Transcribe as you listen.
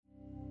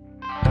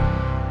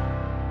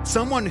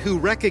Someone who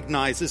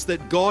recognizes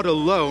that God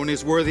alone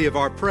is worthy of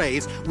our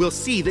praise will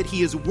see that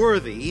he is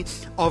worthy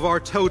of our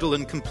total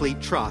and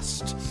complete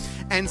trust.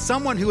 And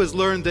someone who has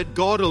learned that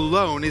God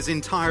alone is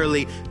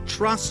entirely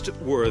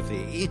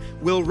trustworthy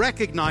will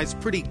recognize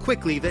pretty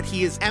quickly that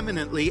he is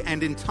eminently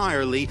and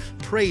entirely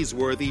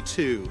praiseworthy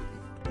too.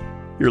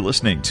 You're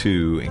listening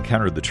to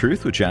Encounter the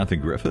Truth with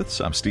Jonathan Griffiths.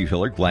 I'm Steve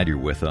Hiller. Glad you're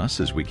with us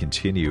as we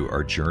continue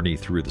our journey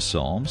through the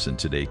Psalms, and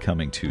today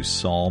coming to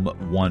Psalm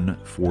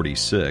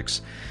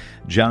 146.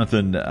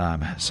 Jonathan,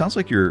 sounds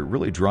like you're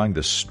really drawing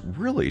this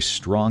really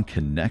strong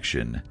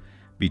connection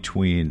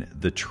between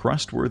the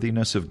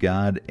trustworthiness of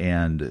God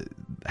and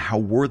how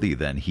worthy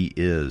then he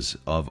is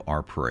of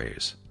our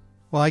praise.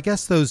 Well, I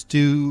guess those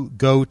do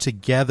go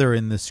together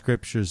in the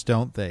Scriptures,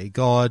 don't they?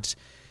 God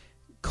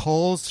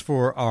calls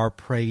for our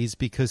praise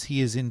because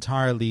he is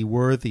entirely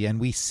worthy, and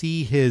we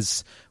see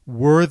his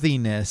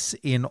worthiness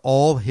in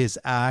all his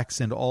acts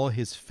and all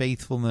his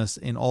faithfulness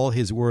in all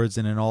his words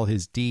and in all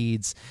his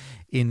deeds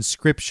in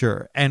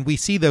Scripture. And we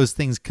see those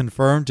things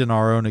confirmed in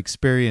our own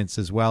experience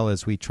as well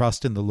as we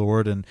trust in the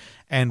Lord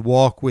and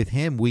walk with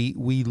him.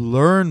 We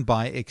learn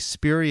by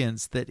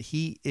experience that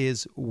he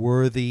is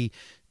worthy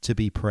to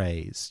be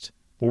praised.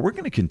 Well, we're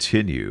going to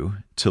continue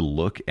to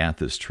look at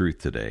this truth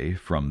today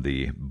from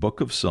the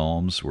book of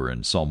Psalms. We're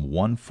in Psalm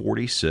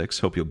 146.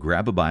 Hope you'll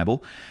grab a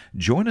Bible.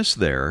 Join us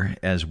there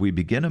as we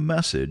begin a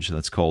message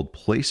that's called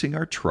Placing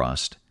Our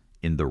Trust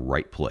in the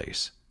Right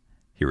Place.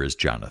 Here is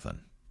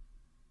Jonathan.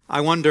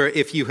 I wonder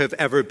if you have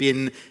ever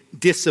been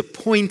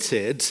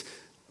disappointed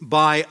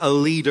by a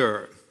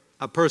leader,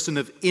 a person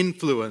of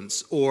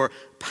influence or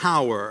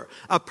power,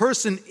 a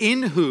person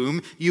in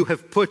whom you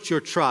have put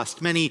your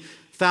trust. Many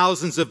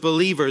thousands of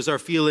believers are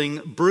feeling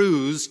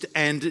bruised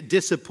and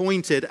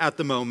disappointed at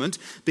the moment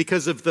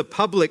because of the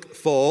public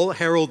fall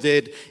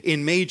heralded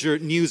in major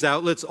news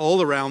outlets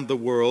all around the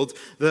world,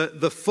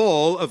 the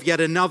fall of yet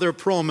another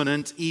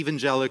prominent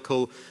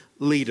evangelical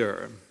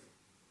leader.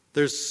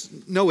 There's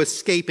no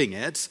escaping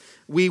it.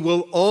 We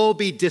will all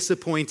be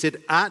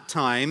disappointed at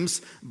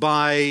times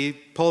by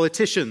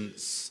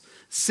politicians,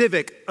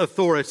 civic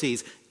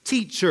authorities,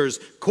 teachers,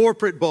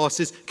 corporate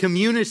bosses,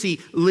 community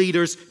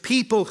leaders,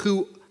 people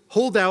who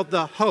hold out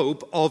the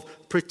hope of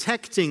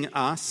protecting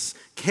us,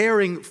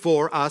 caring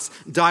for us,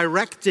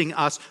 directing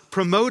us,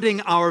 promoting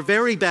our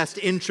very best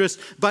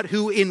interests, but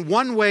who in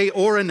one way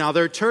or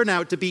another turn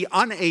out to be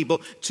unable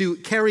to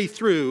carry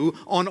through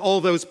on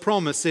all those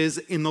promises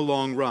in the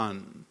long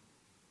run.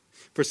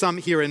 For some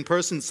here in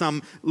person,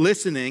 some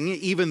listening,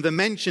 even the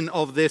mention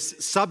of this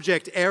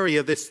subject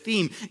area, this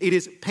theme, it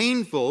is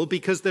painful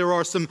because there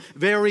are some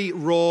very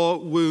raw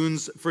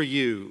wounds for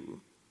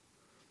you.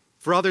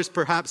 For others,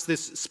 perhaps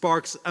this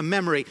sparks a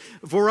memory.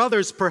 For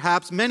others,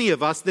 perhaps, many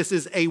of us, this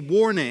is a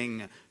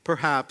warning,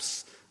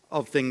 perhaps,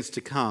 of things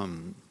to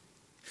come.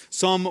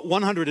 Psalm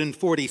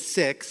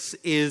 146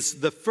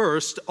 is the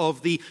first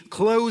of the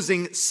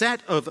closing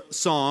set of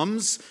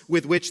psalms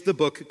with which the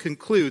book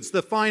concludes.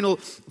 The final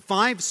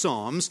 5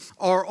 psalms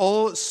are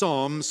all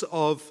psalms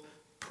of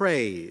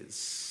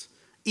praise.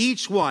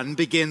 Each one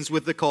begins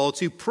with the call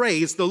to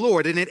praise the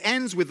Lord, and it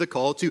ends with the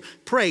call to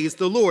praise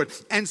the Lord.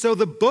 And so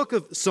the book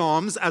of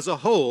Psalms as a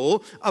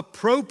whole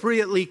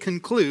appropriately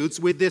concludes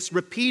with this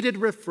repeated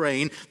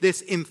refrain,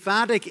 this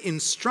emphatic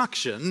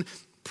instruction,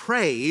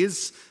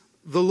 praise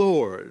the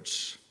Lord.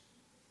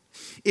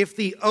 If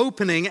the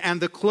opening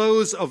and the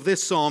close of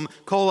this psalm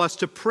call us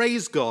to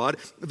praise God,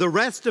 the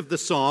rest of the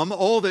psalm,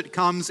 all that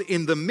comes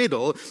in the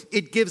middle,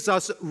 it gives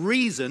us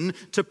reason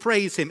to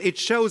praise him. It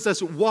shows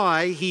us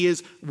why he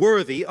is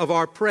worthy of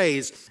our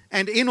praise.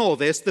 And in all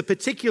this, the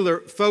particular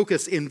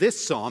focus in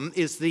this psalm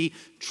is the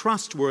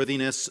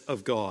trustworthiness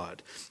of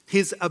God,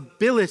 his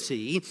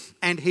ability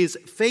and his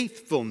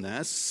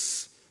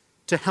faithfulness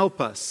to help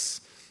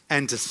us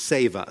and to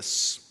save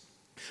us.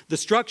 The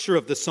structure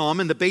of the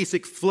psalm and the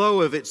basic flow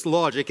of its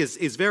logic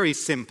is very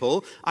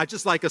simple. I'd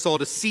just like us all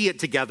to see it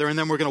together, and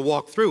then we're going to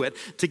walk through it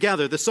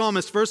together. The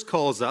psalmist first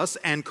calls us,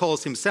 and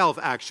calls himself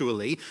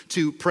actually,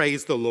 to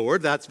praise the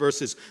Lord. That's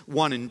verses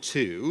 1 and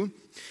 2.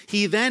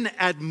 He then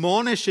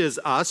admonishes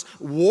us,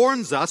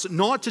 warns us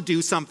not to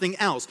do something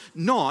else,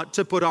 not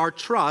to put our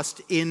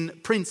trust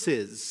in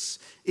princes,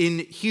 in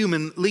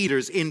human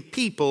leaders, in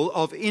people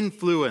of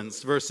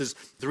influence, verses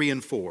 3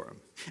 and 4.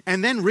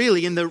 And then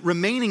really in the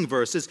remaining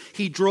verses,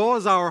 he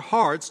draws our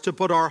hearts to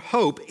put our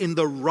hope in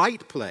the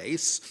right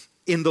place,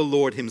 in the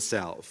Lord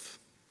himself.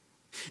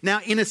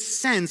 Now, in a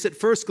sense, at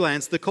first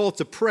glance, the call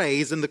to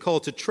praise and the call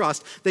to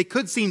trust, they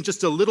could seem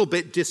just a little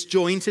bit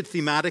disjointed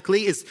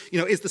thematically.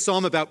 Is the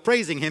psalm about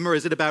praising him, or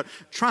is it about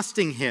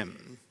trusting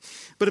him?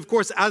 But of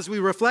course, as we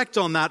reflect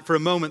on that for a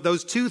moment,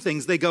 those two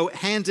things, they go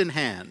hand in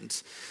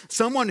hand.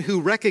 Someone who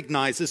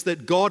recognizes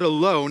that God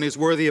alone is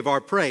worthy of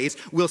our praise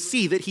will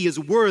see that he is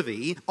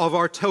worthy of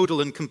our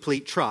total and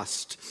complete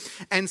trust.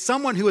 And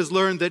someone who has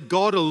learned that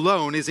God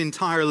alone is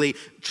entirely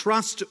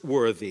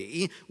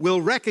trustworthy will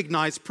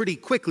recognize pretty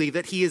quickly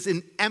that he is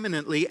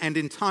eminently and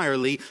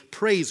entirely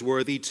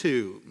praiseworthy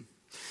too.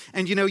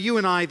 And you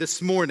and I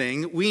this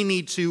morning, we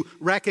need to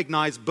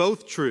recognize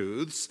both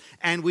truths,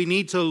 and we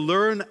need to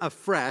learn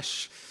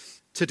afresh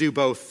to do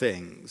both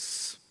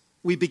things.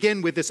 We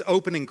begin with this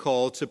opening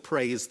call to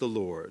praise the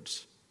Lord.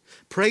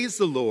 Praise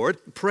the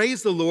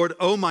Lord,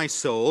 O my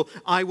soul.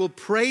 I will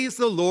praise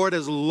the Lord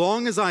as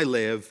long as I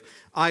live.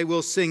 I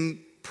will sing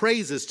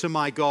praises to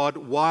my God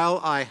while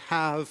I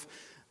have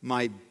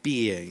my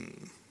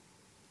being.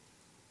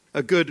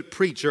 A good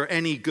preacher,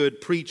 any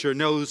good preacher,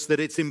 knows that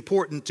it's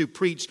important to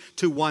preach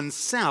to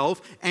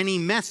oneself any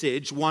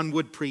message one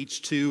would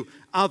preach to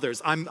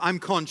others. I'm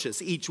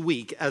conscious each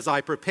week as I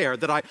prepare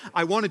that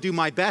I want to do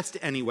my best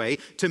anyway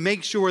to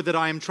make sure that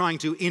I am trying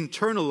to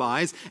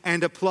internalize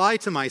and apply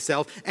to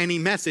myself any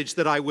message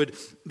that I would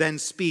then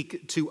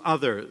speak to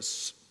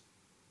others.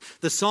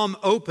 The psalm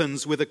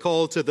opens with a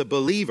call to the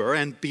believer,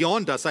 and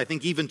beyond us, I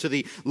think even to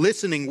the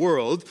listening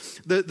world.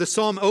 The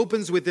psalm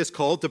opens with this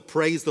call to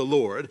praise the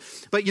Lord.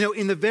 But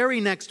in the very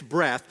next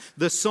breath,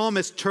 the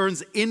psalmist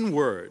turns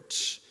inward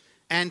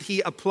and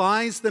he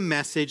applies the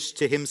message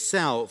to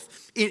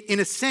himself. In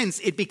a sense,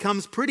 it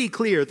becomes pretty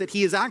clear that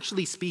he is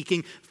actually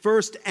speaking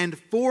first and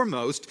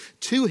foremost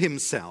to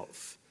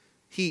himself.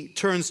 He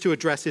turns to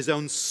address his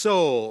own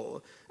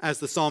soul, as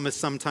the psalmist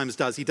sometimes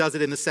does. He does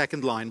it in the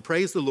second line.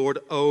 Praise the Lord,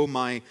 O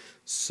my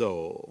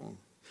soul.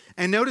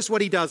 And notice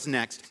what he does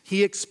next.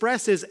 He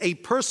expresses a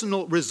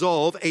personal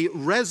resolve, a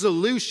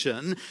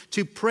resolution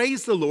to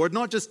praise the Lord,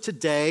 not just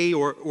today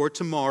or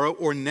tomorrow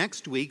or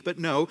next week, but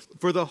no,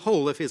 for the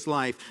whole of his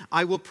life.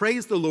 I will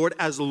praise the Lord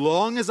as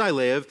long as I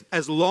live.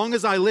 As long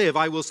as I live,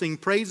 I will sing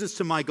praises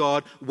to my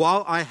God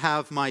while I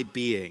have my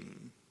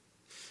being.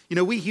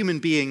 We human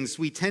beings,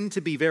 we tend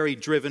to be very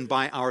driven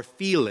by our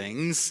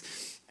feelings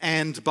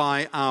and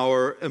by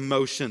our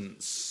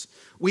emotions.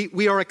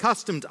 We are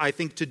accustomed, I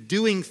think, to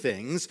doing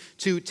things,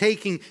 to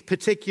taking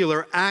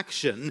particular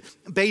action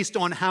based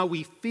on how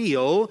we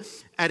feel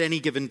at any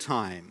given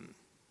time.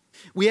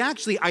 We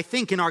actually, I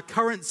think, in our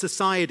current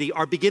society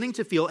are beginning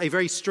to feel a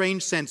very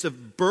strange sense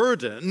of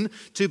burden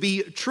to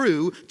be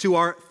true to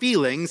our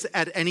feelings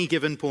at any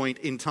given point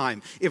in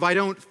time. If I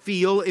don't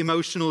feel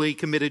emotionally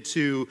committed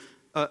to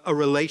a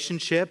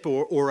relationship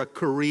or a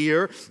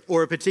career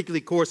or a particular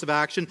course of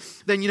action,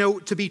 then,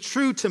 to be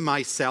true to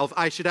myself,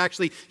 I should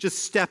actually just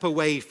step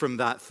away from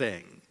that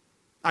thing.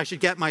 I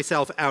should get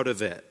myself out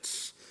of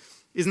it.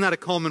 Isn't that a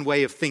common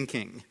way of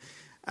thinking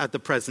at the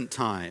present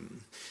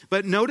time?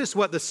 But notice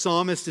what the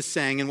psalmist is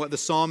saying and what the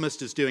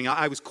psalmist is doing.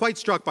 I was quite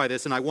struck by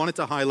this, and I wanted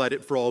to highlight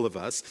it for all of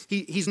us.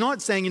 He's not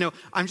saying,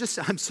 I'm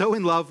so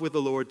in love with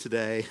the Lord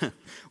today.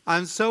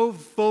 I'm so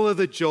full of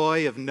the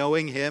joy of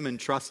knowing him and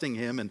trusting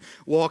him and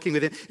walking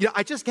with him.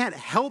 I just can't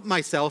help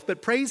myself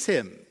but praise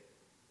him.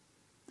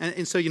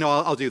 And so,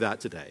 I'll do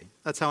that today.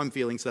 That's how I'm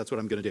feeling, so that's what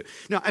I'm going to do.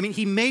 No,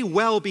 he may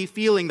well be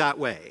feeling that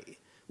way.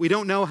 We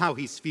don't know how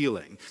he's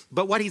feeling.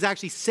 But what he's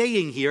actually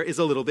saying here is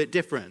a little bit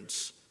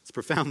different.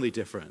 Profoundly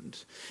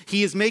different.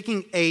 He is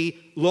making a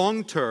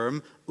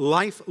long-term,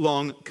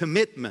 lifelong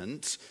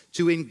commitment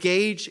to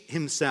engage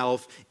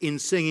himself in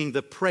singing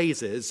the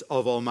praises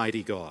of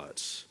Almighty God.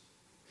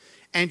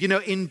 And,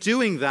 in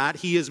doing that,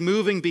 he is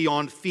moving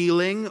beyond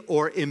feeling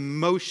or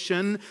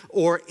emotion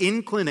or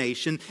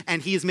inclination,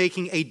 and he is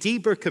making a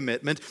deeper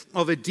commitment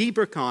of a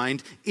deeper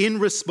kind in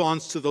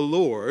response to the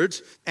Lord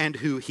and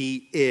who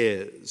he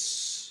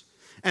is.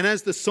 And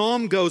as the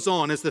psalm goes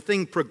on, as the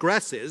thing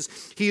progresses,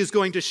 he is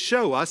going to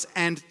show us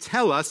and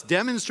tell us,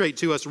 demonstrate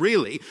to us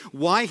really,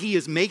 why he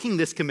is making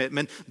this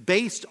commitment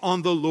based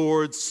on the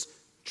Lord's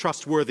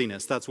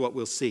trustworthiness. That's what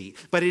we'll see.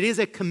 But it is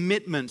a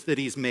commitment that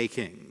he's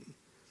making.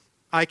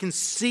 I can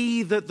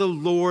see that the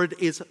Lord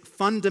is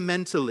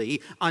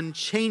fundamentally,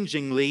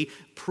 unchangingly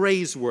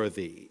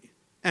praiseworthy.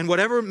 And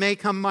whatever may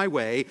come my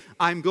way,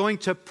 I'm going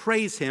to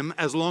praise him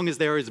as long as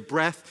there is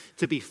breath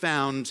to be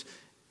found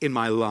in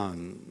my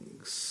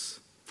lungs.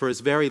 For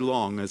as very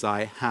long as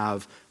I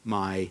have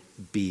my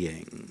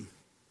being.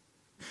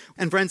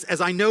 And friends,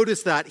 as I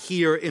notice that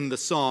here in the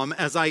psalm,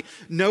 as I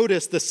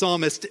notice the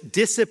psalmist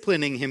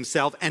disciplining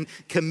himself and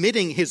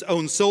committing his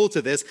own soul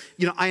to this,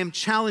 I am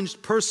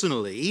challenged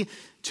personally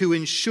to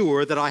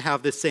ensure that I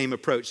have the same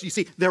approach. You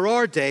see, there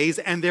are days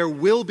and there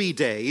will be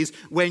days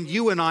when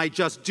you and I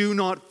just do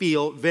not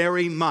feel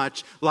very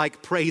much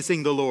like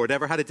praising the Lord.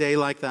 Ever had a day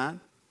like that?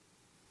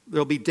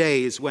 There'll be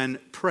days when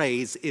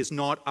praise is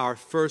not our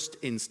first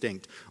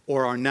instinct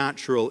or our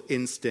natural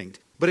instinct.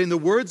 But in the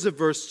words of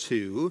verse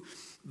 2,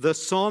 the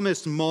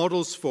psalmist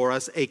models for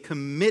us a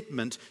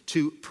commitment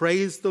to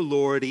praise the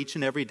Lord each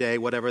and every day,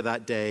 whatever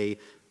that day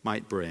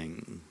might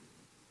bring.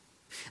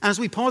 As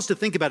we pause to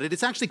think about it,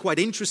 it's actually quite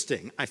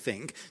interesting, I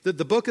think, that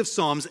the book of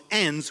Psalms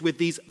ends with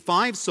these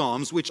 5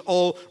 psalms which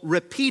all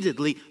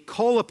repeatedly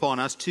call upon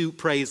us to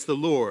praise the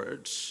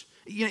Lord.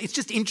 It's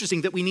just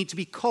interesting that we need to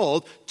be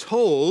called,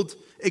 told,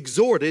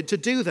 exhorted to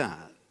do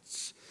that.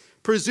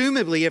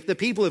 Presumably, if the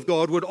people of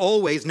God would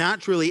always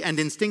naturally and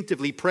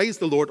instinctively praise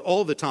the Lord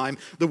all the time,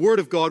 the Word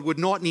of God would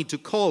not need to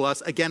call us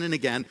again and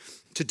again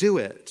to do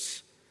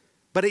it.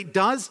 But it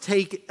does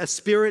take a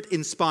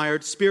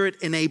Spirit-inspired,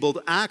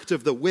 Spirit-enabled act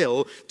of the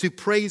will to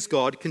praise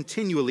God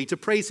continually, to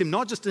praise Him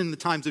not just in the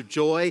times of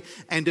joy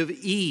and of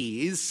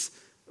ease,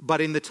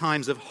 but in the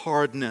times of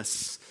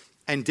hardness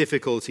and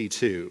difficulty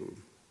too.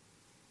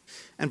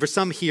 And for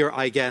some here,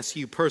 I guess,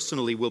 you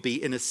personally will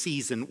be in a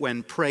season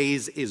when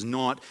praise is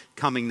not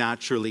coming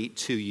naturally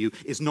to you,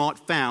 is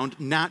not found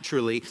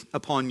naturally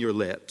upon your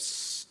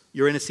lips.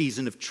 You're in a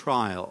season of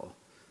trial,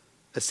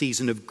 a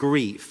season of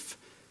grief,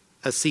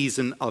 a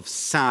season of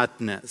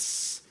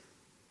sadness.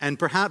 And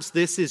perhaps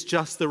this is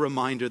just the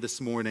reminder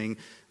this morning,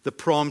 the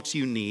prompt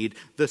you need.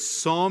 The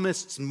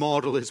psalmist's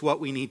model is what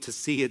we need to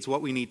see, it's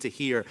what we need to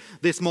hear.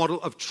 This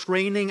model of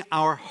training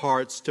our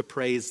hearts to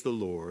praise the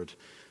Lord,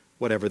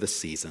 whatever the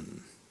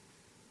season.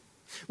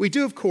 We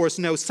do, of course,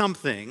 know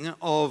something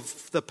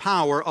of the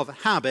power of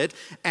habit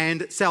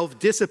and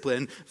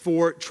self-discipline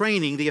for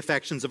training the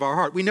affections of our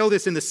heart. We know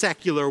this in the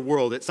secular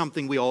world. It's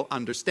something we all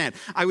understand.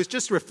 I was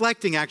just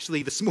reflecting,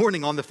 actually, this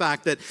morning on the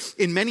fact that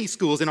in many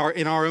schools, in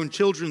our own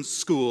children's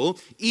school,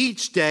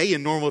 each day,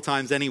 in normal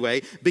times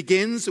anyway,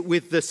 begins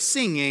with the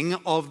singing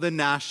of the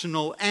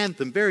national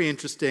anthem. Very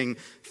interesting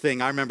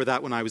thing. I remember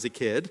that when I was a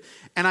kid.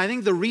 And I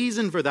think the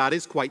reason for that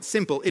is quite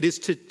simple. It is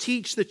to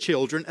teach the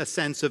children a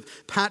sense of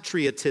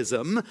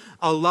patriotism,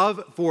 a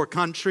love for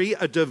country,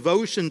 a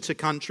devotion to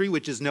country,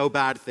 which is no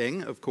bad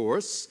thing, of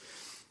course.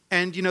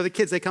 And, the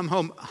kids, they come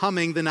home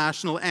humming the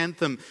national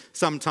anthem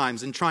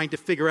sometimes and trying to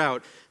figure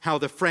out how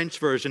the French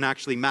version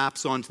actually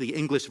maps onto the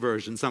English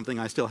version, something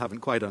I still haven't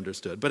quite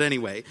understood. But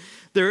anyway,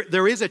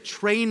 there is a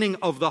training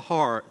of the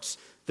heart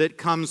that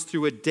comes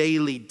through a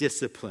daily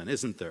discipline,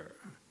 isn't there?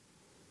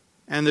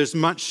 And there's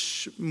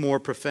much more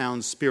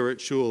profound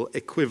spiritual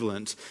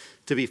equivalent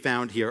to be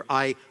found here.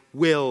 I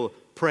will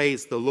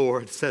praise the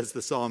Lord, says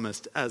the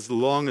psalmist, as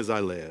long as I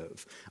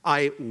live.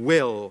 I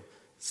will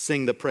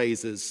sing the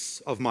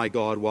praises of my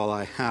God while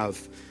I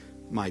have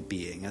my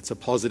being. That's a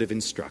positive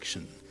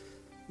instruction.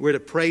 We're to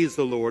praise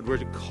the Lord. We're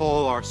to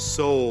call our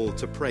soul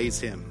to praise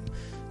Him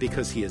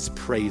because He is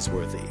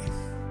praiseworthy.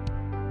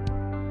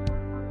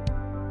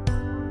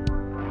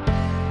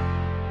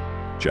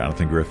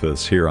 Jonathan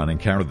Griffiths here on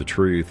Encounter the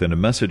Truth and a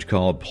message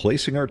called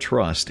Placing Our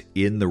Trust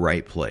in the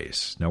Right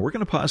Place. Now, we're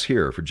going to pause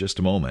here for just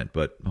a moment,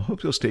 but I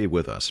hope you'll stay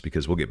with us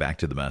because we'll get back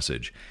to the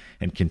message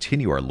and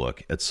continue our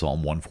look at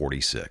Psalm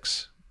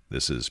 146.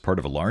 This is part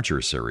of a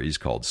larger series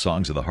called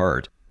Songs of the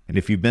Heart, and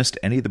if you've missed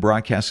any of the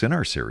broadcasts in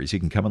our series, you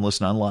can come and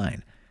listen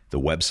online. The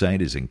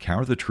website is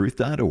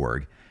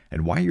encounterthetruth.org,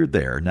 and while you're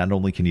there, not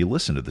only can you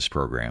listen to this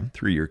program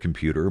through your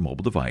computer or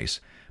mobile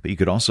device, but you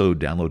could also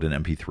download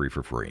an MP3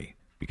 for free.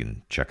 You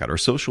can check out our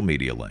social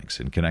media links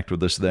and connect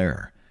with us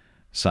there.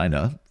 Sign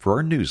up for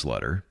our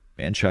newsletter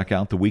and check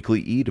out the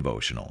weekly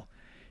e-devotional.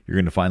 You're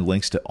going to find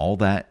links to all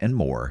that and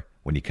more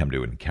when you come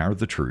to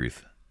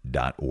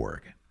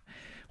encounterthetruth.org.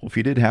 Well, if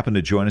you did happen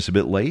to join us a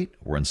bit late,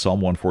 we're in Psalm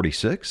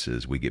 146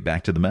 as we get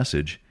back to the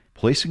message,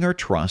 Placing Our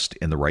Trust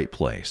in the Right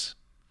Place.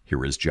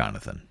 Here is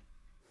Jonathan.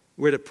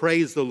 We're to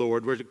praise the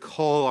Lord. We're to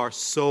call our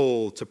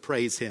soul to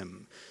praise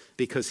Him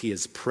because He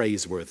is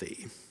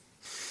praiseworthy.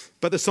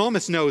 But the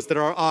psalmist knows that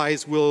our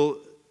eyes will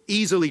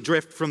easily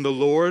drift from the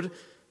Lord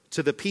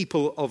to the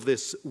people of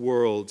this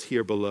world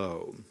here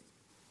below.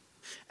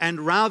 And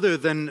rather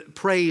than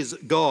praise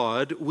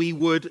God, we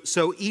would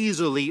so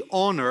easily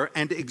honor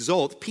and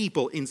exalt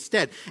people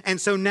instead. And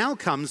so now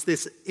comes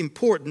this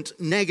important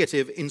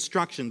negative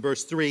instruction,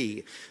 verse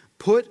 3.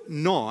 Put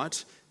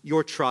not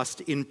your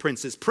trust in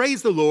princes.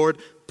 Praise the Lord,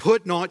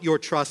 put not your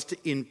trust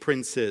in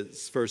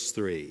princes, verse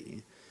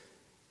 3.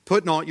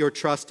 Put not your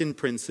trust in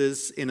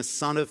princes, in a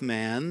son of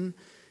man,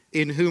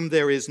 in whom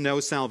there is no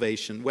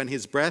salvation. When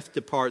his breath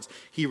departs,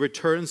 he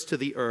returns to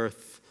the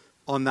earth.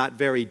 On that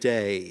very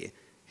day,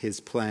 his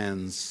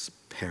plans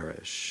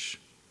perish.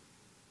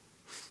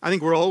 I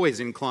think we're always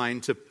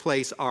inclined to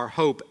place our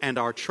hope and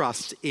our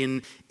trust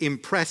in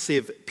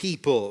impressive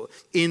people,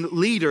 in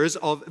leaders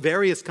of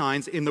various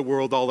kinds in the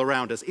world all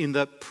around us, in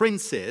the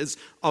princes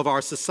of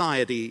our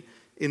society,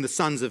 in the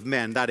sons of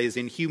men, that is,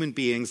 in human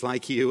beings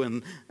like you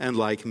and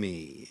like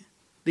me.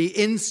 The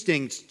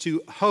instinct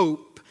to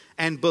hope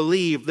and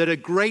believe that a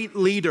great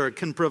leader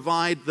can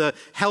provide the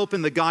help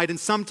and the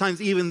guidance,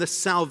 sometimes even the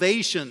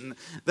salvation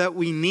that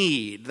we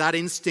need. That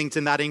instinct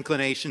and that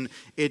inclination,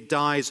 it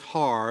dies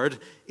hard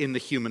in the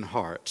human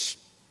heart.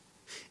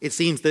 It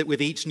seems that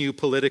with each new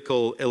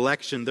political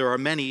election, there are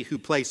many who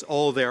place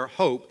all their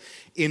hope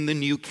in the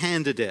new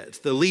candidate,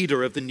 the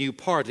leader of the new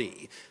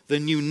party, the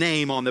new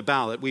name on the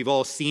ballot. We've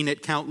all seen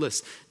it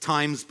countless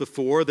times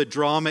before. The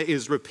drama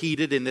is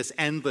repeated in this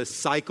endless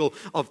cycle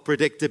of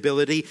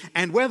predictability.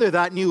 And whether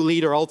that new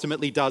leader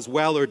ultimately does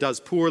well or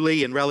does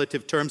poorly in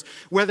relative terms,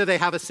 whether they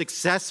have a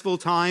successful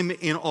time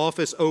in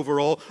office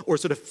overall or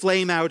sort of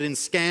flame out in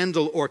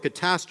scandal or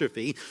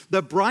catastrophe,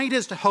 the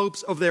brightest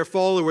hopes of their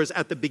followers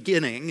at the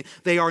beginning,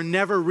 they are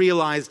never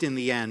realized in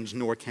the end,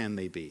 nor can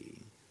they be.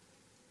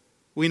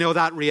 We know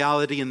that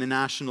reality in the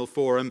National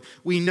Forum.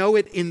 We know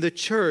it in the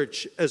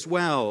church as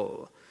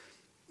well.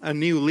 A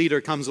new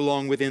leader comes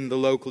along within the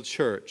local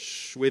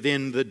church,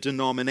 within the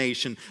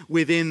denomination,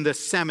 within the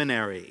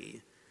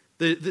seminary.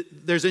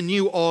 There's a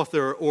new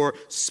author or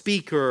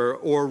speaker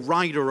or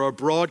writer or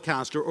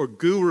broadcaster or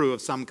guru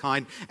of some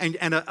kind, and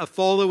a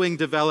following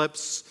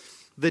develops.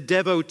 The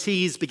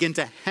devotees begin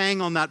to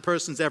hang on that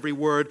person's every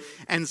word,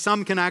 and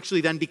some can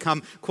actually then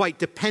become quite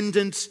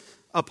dependent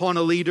upon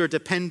a leader,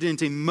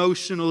 dependent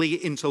emotionally,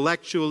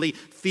 intellectually,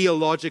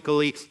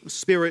 theologically,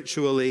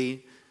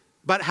 spiritually.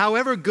 But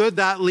however good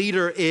that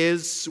leader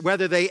is,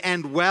 whether they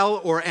end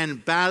well or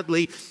end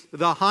badly,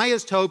 the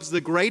highest hopes,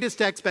 the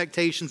greatest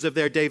expectations of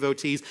their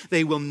devotees,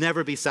 they will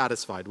never be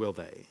satisfied, will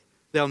they?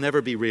 They'll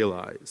never be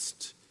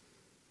realized.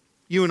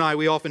 You and I,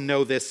 we often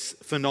know this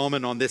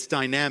phenomenon, this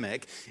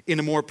dynamic, in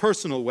a more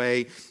personal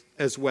way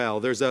as well.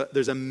 There's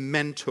a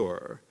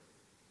mentor.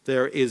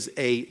 There is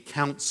a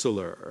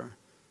counselor.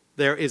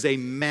 There is a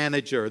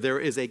manager, there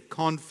is a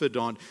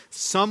confidant,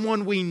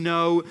 someone we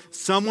know,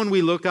 someone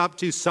we look up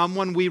to,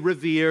 someone we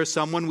revere,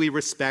 someone we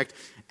respect,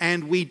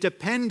 and we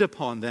depend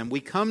upon them. We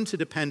come to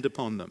depend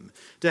upon them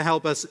to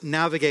help us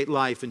navigate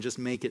life and just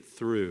make it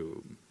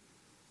through.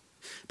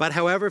 But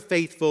however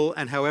faithful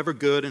and however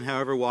good and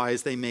however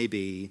wise they may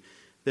be,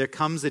 there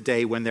comes a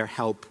day when their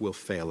help will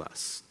fail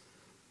us.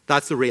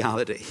 That's the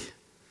reality.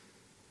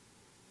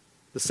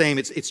 The same,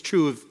 it's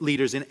true of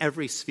leaders in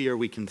every sphere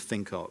we can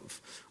think of.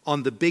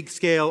 On the big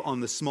scale, on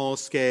the small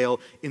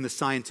scale, in the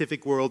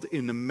scientific world,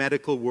 in the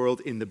medical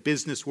world, in the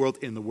business world,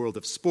 in the world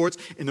of sports,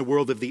 in the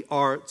world of the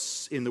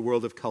arts, in the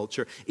world of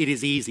culture. It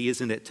is easy,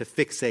 isn't it, to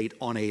fixate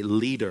on a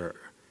leader,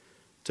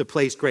 to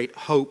place great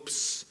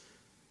hopes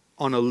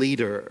on a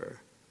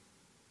leader,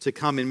 to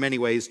come in many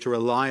ways to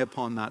rely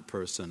upon that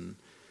person.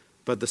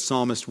 But the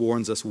psalmist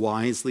warns us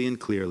wisely and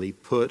clearly,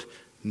 put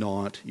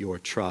not your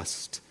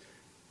trust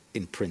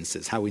in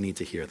princes. How we need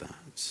to hear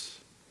that.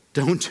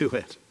 Don't do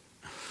it.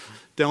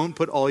 Don't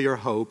put all your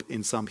hope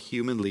in some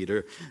human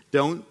leader.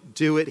 Don't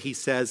do it, he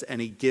says,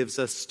 and he gives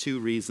us two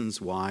reasons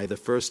why. The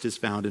first is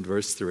found in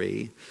verse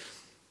 3.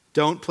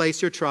 Don't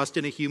place your trust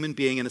in a human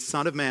being, in a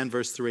son of man,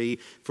 verse 3,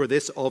 for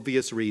this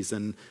obvious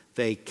reason,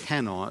 they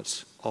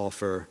cannot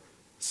offer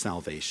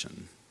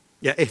salvation.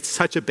 Yeah, it's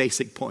such a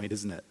basic point,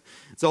 isn't it?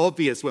 It's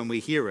obvious when we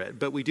hear it,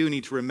 but we do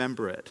need to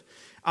remember it.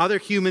 Other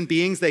human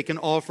beings, they can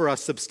offer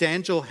us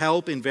substantial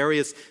help in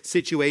various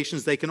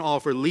situations. They can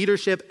offer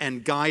leadership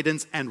and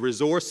guidance and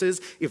resources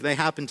if they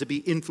happen to be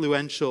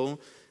influential,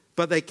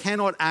 but they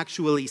cannot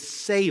actually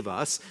save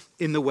us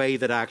in the way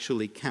that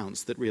actually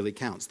counts, that really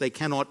counts. They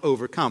cannot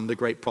overcome the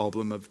great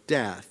problem of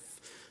death,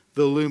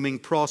 the looming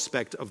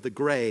prospect of the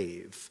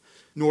grave,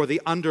 nor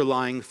the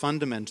underlying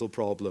fundamental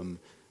problem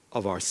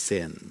of our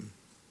sin.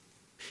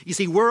 You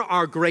see, were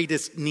our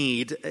greatest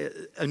need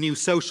a new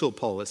social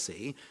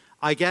policy,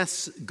 I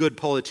guess good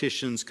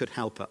politicians could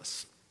help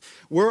us.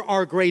 Were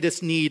our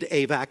greatest need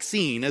a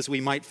vaccine, as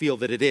we might feel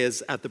that it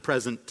is at the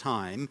present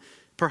time,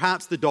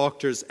 perhaps the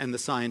doctors and the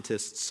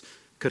scientists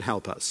could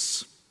help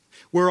us.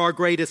 Were our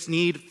greatest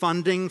need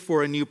funding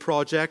for a new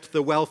project,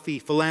 the wealthy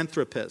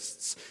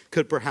philanthropists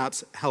could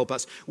perhaps help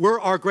us.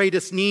 Were our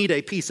greatest need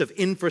a piece of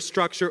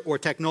infrastructure or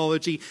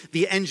technology,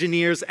 the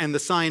engineers and the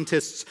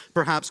scientists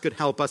perhaps could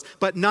help us.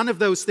 But none of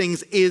those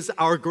things is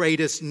our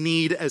greatest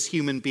need as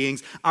human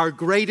beings. Our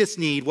greatest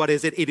need, what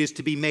is it? It is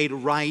to be made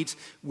right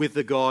with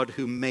the God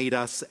who made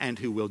us and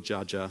who will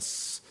judge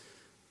us.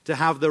 To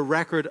have the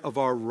record of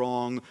our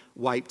wrong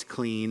wiped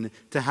clean.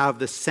 To have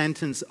the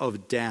sentence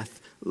of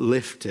death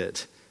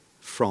lifted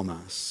from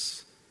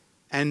us.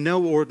 And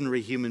no ordinary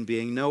human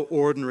being, no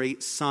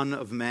ordinary son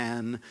of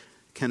man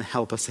can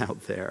help us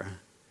out there.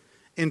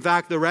 In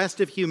fact, the rest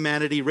of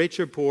humanity, rich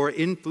or poor,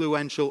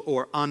 influential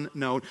or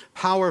unknown,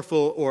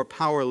 powerful or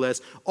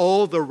powerless,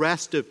 all the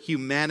rest of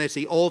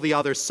humanity, all the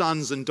other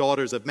sons and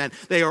daughters of men,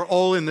 they are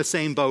all in the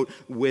same boat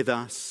with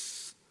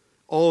us.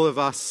 All of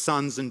us,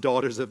 sons and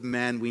daughters of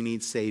men, we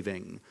need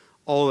saving.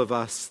 All of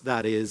us,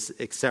 that is,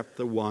 except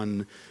the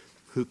one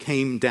who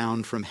came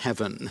down from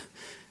heaven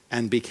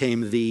and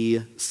became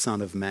the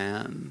Son of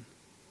Man,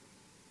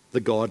 the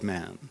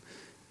God-man,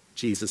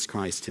 Jesus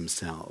Christ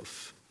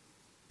himself.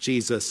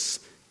 Jesus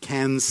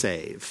can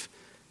save,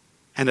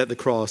 and at the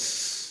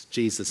cross,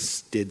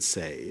 Jesus did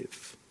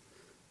save.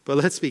 But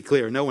let's be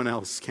clear, no one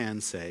else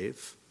can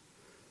save.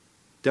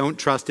 Don't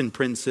trust in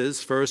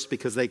princes, first,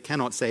 because they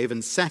cannot save,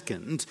 and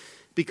second,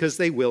 because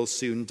they will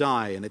soon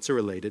die. And it's a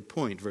related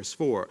point. Verse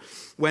 4.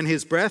 When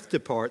his breath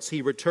departs,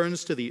 he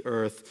returns to the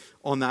earth.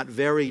 On that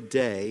very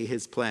day,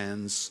 his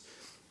plans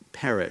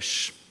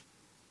perish.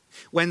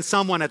 When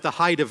someone at the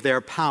height of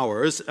their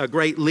powers, a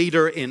great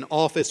leader in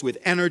office with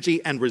energy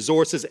and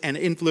resources and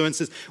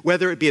influences,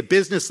 whether it be a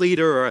business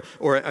leader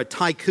or a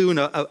tycoon,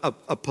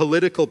 a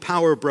political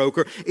power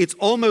broker, it's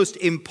almost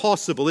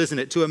impossible, isn't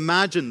it, to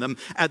imagine them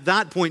at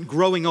that point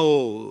growing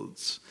old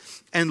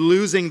and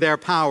losing their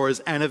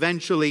powers and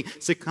eventually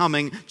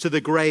succumbing to the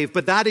grave.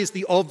 But that is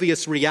the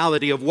obvious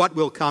reality of what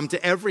will come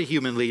to every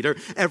human leader,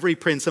 every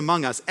prince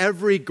among us.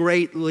 Every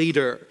great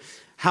leader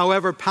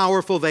However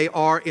powerful they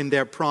are in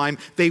their prime,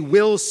 they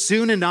will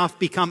soon enough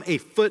become a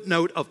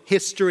footnote of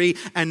history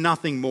and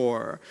nothing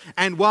more.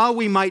 And while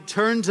we might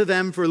turn to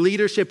them for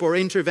leadership or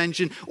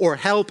intervention or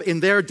help in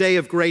their day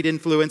of great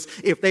influence,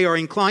 if they are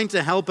inclined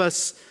to help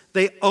us,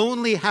 they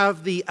only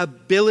have the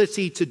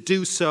ability to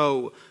do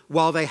so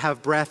while they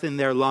have breath in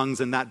their lungs,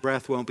 and that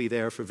breath won't be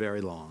there for very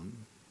long.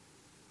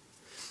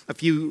 A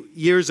few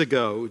years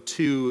ago,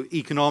 two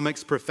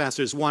economics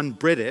professors, one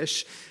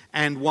British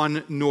and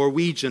one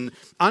Norwegian,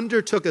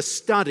 undertook a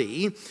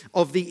study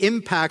of the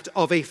impact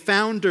of a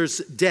founder's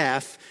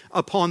death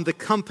upon the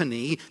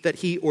company that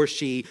he or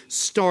she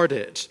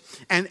started.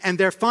 And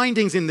their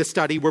findings in the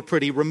study were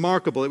pretty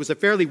remarkable. It was a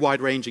fairly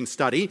wide-ranging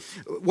study.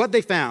 What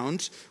they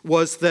found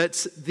was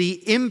that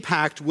the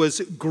impact was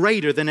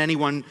greater than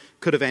anyone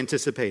could have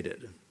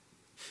anticipated.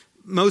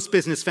 Most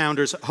business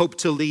founders hope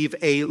to leave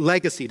a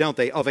legacy, don't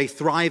they, of a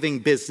thriving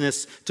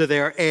business to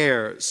their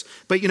heirs.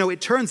 But, it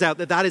turns out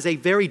that that is a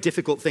very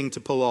difficult thing to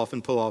pull off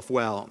and pull off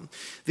well.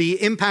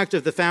 The impact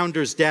of the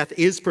founder's death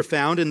is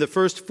profound. In the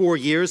first 4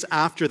 years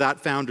after that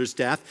founder's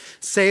death,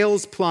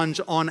 sales plunge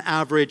on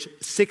average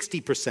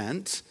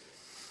 60%.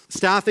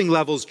 Staffing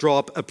levels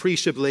drop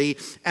appreciably,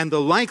 and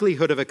the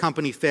likelihood of a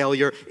company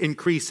failure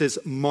increases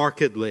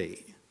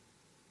markedly.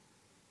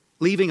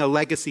 Leaving a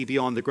legacy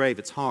beyond the grave,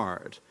 it's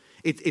hard.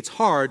 It's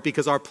hard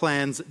because our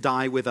plans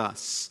die with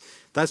us.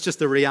 That's just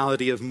the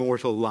reality of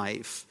mortal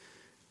life.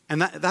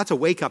 And that's a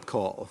wake-up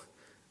call.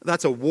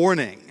 That's a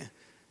warning.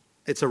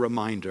 It's a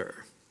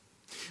reminder.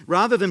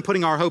 Rather than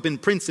putting our hope in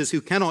princes who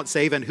cannot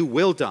save and who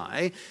will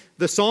die,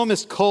 the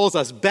psalmist calls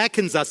us,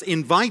 beckons us,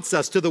 invites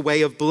us to the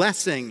way of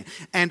blessing,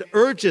 and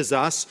urges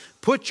us,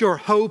 put your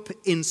hope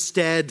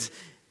instead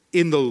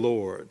in the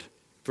Lord.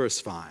 Verse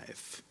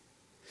 5.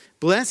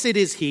 Blessed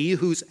is he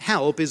whose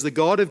help is the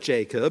God of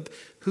Jacob,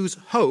 whose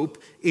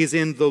hope is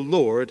in the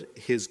Lord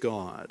his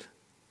God.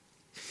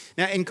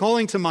 Now, in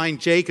calling to mind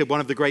Jacob, one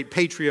of the great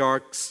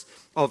patriarchs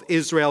of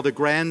Israel, the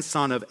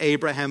grandson of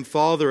Abraham,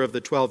 father of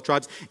the 12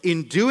 tribes,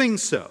 in doing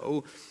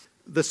so,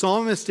 the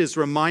psalmist is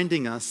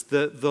reminding us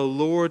that the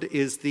Lord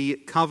is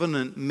the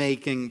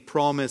covenant-making,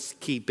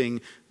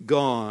 promise-keeping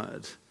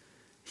God.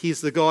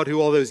 He's the God who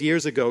all those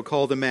years ago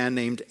called a man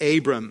named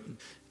Abram,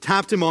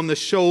 tapped him on the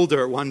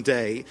shoulder one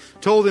day,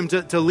 told him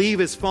to leave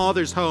his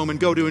father's home and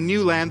go to a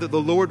new land that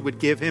the Lord would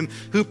give him,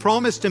 who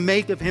promised to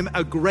make of him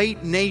a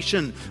great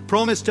nation,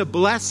 promised to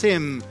bless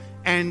him,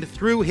 and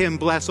through him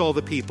bless all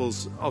the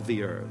peoples of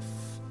the earth.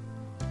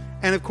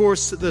 And of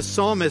course, the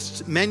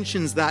psalmist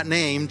mentions that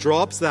name,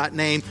 drops that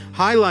name,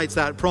 highlights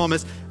that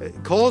promise,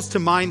 calls to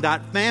mind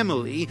that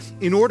family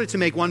in order to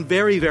make one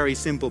very, very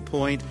simple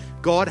point.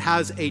 God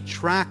has a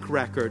track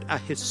record, a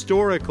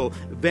historical,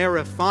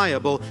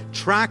 verifiable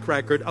track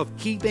record of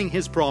keeping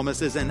his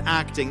promises and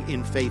acting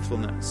in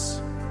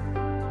faithfulness.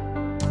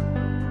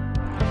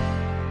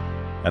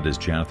 That is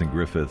Jonathan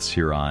Griffiths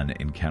here on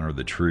Encounter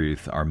the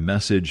Truth. Our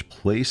message,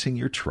 placing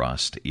your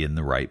trust in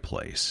the right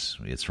place.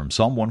 It's from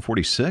Psalm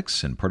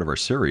 146 and part of our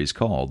series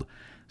called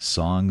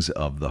Songs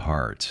of the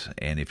Heart.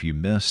 And if you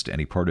missed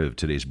any part of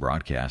today's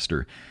broadcast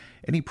or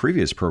any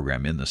previous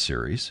program in the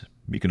series,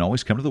 you can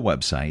always come to the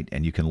website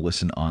and you can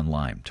listen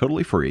online,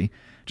 totally free.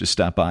 Just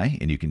stop by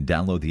and you can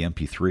download the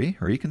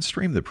MP3 or you can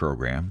stream the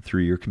program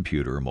through your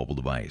computer or mobile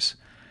device.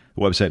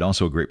 The website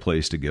also a great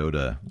place to go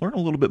to learn a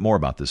little bit more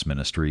about this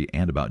ministry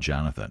and about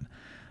Jonathan.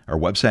 Our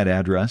website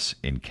address,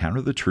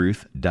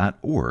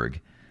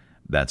 encounterthetruth.org.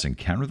 That's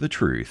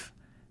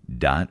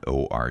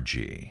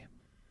encounterthetruth.org.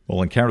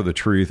 Well, Encounter the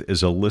Truth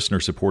is a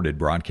listener-supported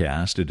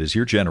broadcast. It is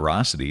your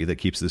generosity that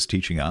keeps this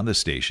teaching on this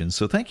station,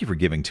 so thank you for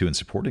giving to and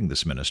supporting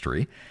this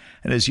ministry.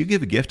 And as you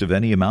give a gift of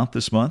any amount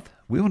this month,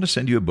 we want to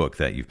send you a book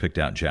that you've picked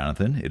out,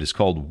 Jonathan. It is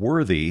called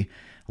Worthy,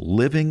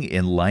 Living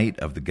in Light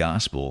of the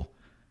Gospel.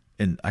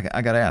 And I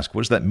got to ask,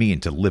 what does that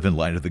mean to live in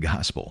light of the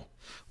gospel?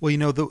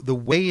 Well, the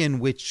way in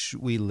which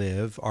we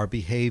live, our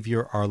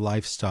behavior, our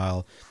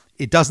lifestyle,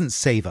 it doesn't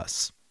save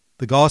us.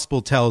 The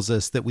gospel tells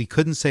us that we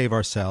couldn't save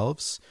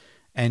ourselves,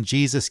 and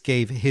Jesus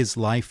gave his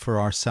life for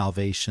our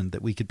salvation,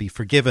 that we could be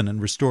forgiven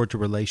and restored to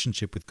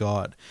relationship with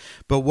God.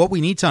 But what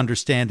we need to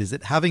understand is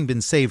that having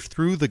been saved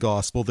through the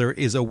gospel, there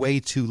is a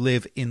way to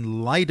live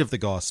in light of the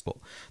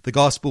gospel. The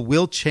gospel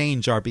will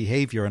change our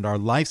behavior and our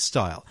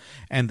lifestyle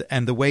and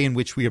the way in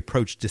which we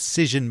approach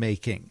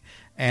decision-making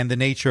and the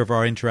nature of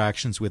our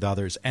interactions with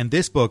others. And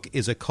this book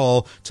is a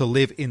call to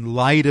live in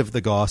light of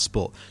the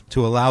gospel,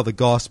 to allow the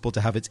gospel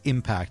to have its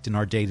impact in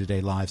our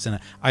day-to-day lives. And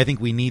I think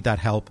we need that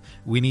help.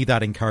 We need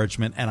that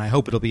encouragement. And I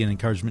hope it'll be an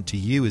encouragement to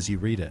you as you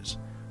read it.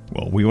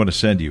 Well, we want to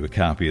send you a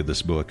copy of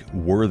this book.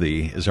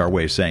 Worthy is our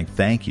way of saying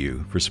thank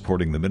you for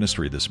supporting the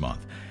ministry this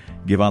month.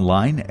 Give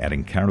online at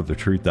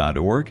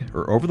encounterthetruth.org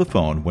or over the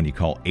phone when you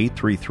call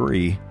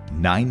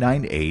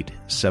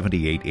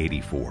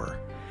 833-998-7884.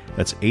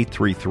 That's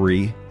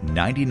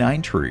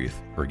 833-99-TRUTH,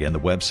 or again, the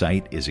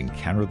website is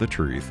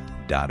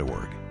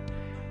encounterthetruth.org.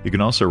 You can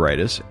also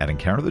write us at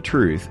Encounter the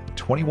Truth,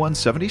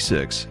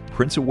 2176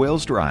 Prince of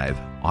Wales Drive,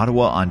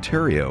 Ottawa,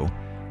 Ontario,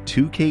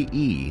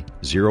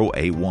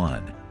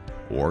 2KE0A1.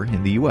 or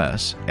in the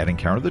U.S. at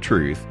Encounter the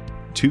Truth,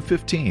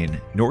 215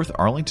 North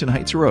Arlington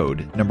Heights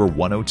Road, number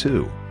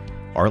 102,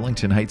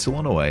 Arlington Heights,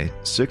 Illinois,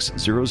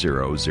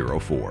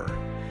 60004.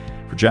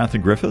 For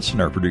Jonathan Griffiths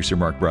and our producer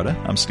Mark Bretta,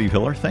 I'm Steve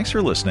Hiller. Thanks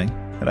for listening,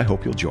 and I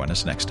hope you'll join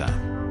us next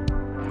time.